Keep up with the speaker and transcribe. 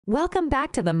Welcome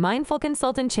back to the Mindful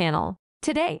Consultant channel.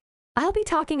 Today, I'll be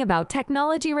talking about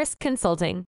technology risk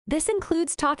consulting. This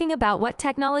includes talking about what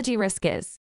technology risk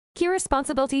is, key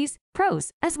responsibilities,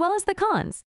 pros, as well as the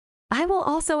cons. I will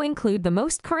also include the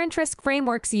most current risk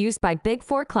frameworks used by Big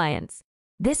Four clients.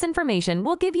 This information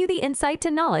will give you the insight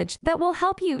to knowledge that will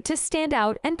help you to stand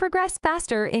out and progress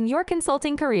faster in your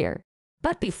consulting career.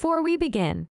 But before we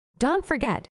begin, don't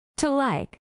forget to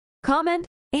like, comment,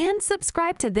 and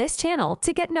subscribe to this channel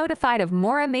to get notified of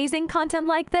more amazing content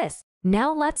like this.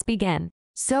 Now let's begin.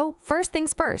 So, first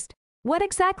things first, what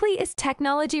exactly is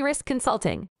technology risk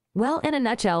consulting? Well, in a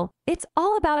nutshell, it's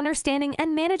all about understanding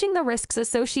and managing the risks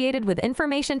associated with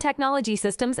information technology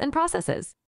systems and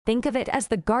processes. Think of it as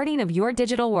the guardian of your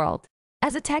digital world.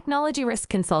 As a technology risk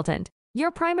consultant, your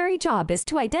primary job is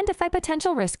to identify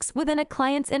potential risks within a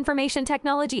client's information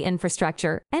technology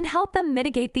infrastructure and help them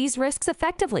mitigate these risks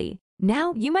effectively.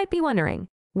 Now, you might be wondering,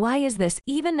 why is this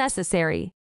even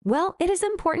necessary? Well, it is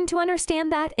important to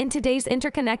understand that in today's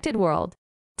interconnected world,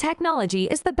 technology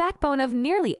is the backbone of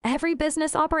nearly every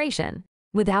business operation.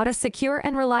 Without a secure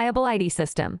and reliable IT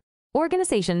system,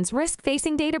 organizations risk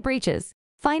facing data breaches,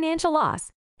 financial loss,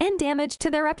 and damage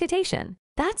to their reputation.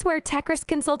 That's where tech risk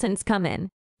consultants come in.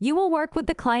 You will work with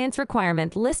the client's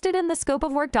requirement listed in the scope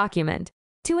of work document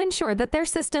to ensure that their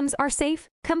systems are safe,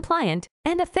 compliant,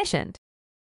 and efficient.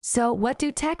 So, what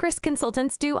do tech risk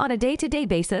consultants do on a day-to-day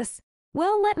basis?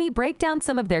 Well, let me break down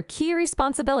some of their key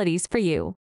responsibilities for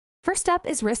you. First up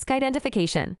is risk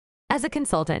identification. As a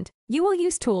consultant, you will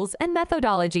use tools and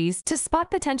methodologies to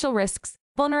spot potential risks,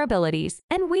 vulnerabilities,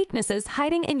 and weaknesses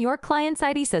hiding in your client's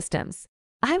IT systems.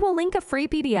 I will link a free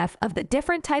PDF of the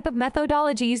different type of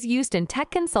methodologies used in tech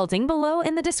consulting below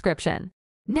in the description.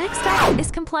 Next up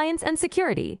is compliance and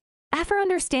security. After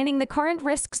understanding the current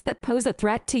risks that pose a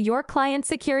threat to your client's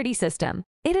security system,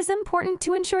 it is important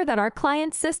to ensure that our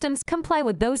client's systems comply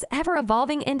with those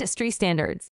ever-evolving industry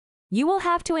standards. You will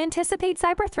have to anticipate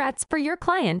cyber threats for your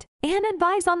client and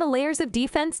advise on the layers of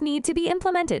defense need to be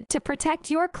implemented to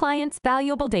protect your client's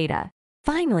valuable data.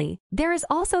 Finally, there is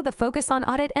also the focus on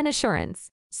audit and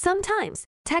assurance. Sometimes,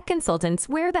 tech consultants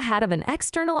wear the hat of an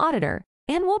external auditor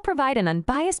and will provide an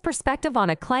unbiased perspective on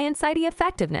a client's IT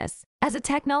effectiveness. As a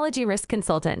technology risk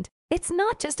consultant, it's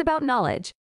not just about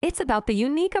knowledge. It's about the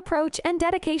unique approach and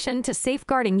dedication to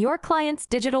safeguarding your client's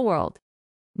digital world.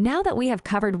 Now that we have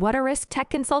covered what a risk tech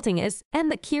consulting is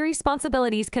and the key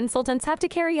responsibilities consultants have to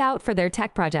carry out for their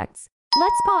tech projects,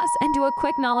 let's pause and do a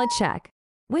quick knowledge check.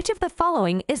 Which of the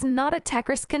following is not a tech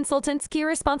risk consultant's key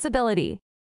responsibility?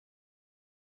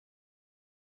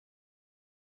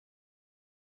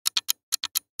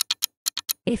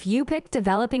 If you picked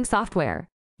developing software,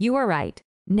 you were right.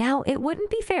 Now, it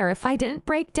wouldn't be fair if I didn't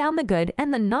break down the good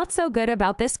and the not so good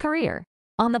about this career.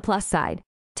 On the plus side,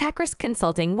 tech risk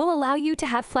consulting will allow you to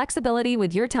have flexibility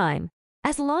with your time,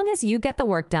 as long as you get the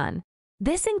work done.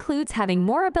 This includes having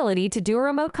more ability to do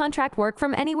remote contract work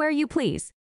from anywhere you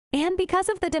please. And because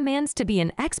of the demands to be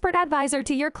an expert advisor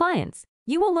to your clients,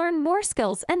 you will learn more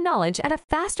skills and knowledge at a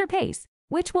faster pace,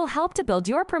 which will help to build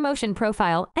your promotion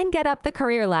profile and get up the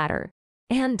career ladder.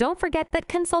 And don't forget that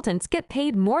consultants get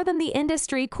paid more than the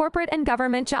industry, corporate, and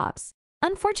government jobs.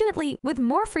 Unfortunately, with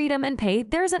more freedom and pay,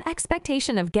 there is an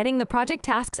expectation of getting the project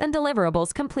tasks and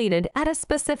deliverables completed at a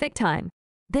specific time.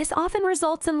 This often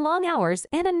results in long hours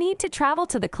and a need to travel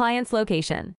to the client's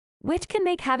location, which can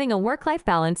make having a work-life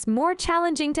balance more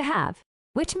challenging to have,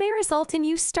 which may result in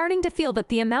you starting to feel that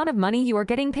the amount of money you are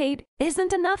getting paid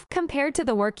isn't enough compared to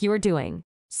the work you are doing.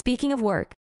 Speaking of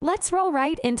work, let's roll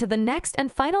right into the next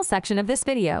and final section of this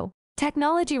video.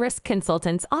 Technology risk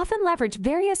consultants often leverage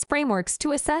various frameworks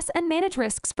to assess and manage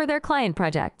risks for their client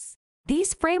projects.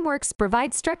 These frameworks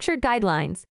provide structured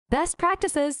guidelines, best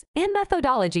practices, and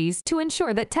methodologies to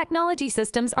ensure that technology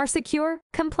systems are secure,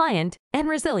 compliant, and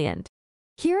resilient.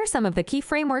 Here are some of the key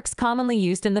frameworks commonly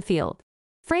used in the field.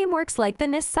 Frameworks like the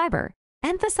NIST Cyber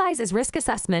emphasizes risk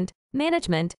assessment,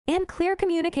 management, and clear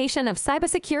communication of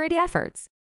cybersecurity efforts,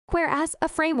 whereas a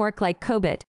framework like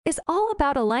COBIT is all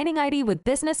about aligning IT with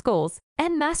business goals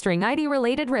and mastering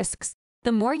IT-related risks.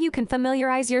 The more you can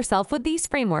familiarize yourself with these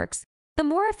frameworks, the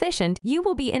more efficient you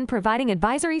will be in providing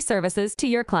advisory services to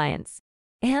your clients.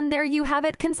 And there you have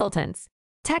it, consultants.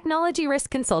 Technology risk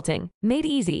consulting, made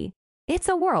easy. It's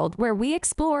a world where we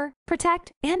explore,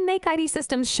 protect, and make IT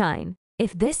systems shine.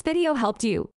 If this video helped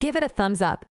you, give it a thumbs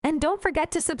up, and don't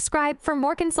forget to subscribe for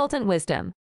more consultant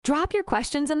wisdom. Drop your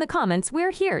questions in the comments.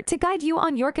 We're here to guide you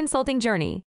on your consulting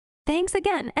journey. Thanks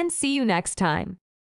again, and see you next time.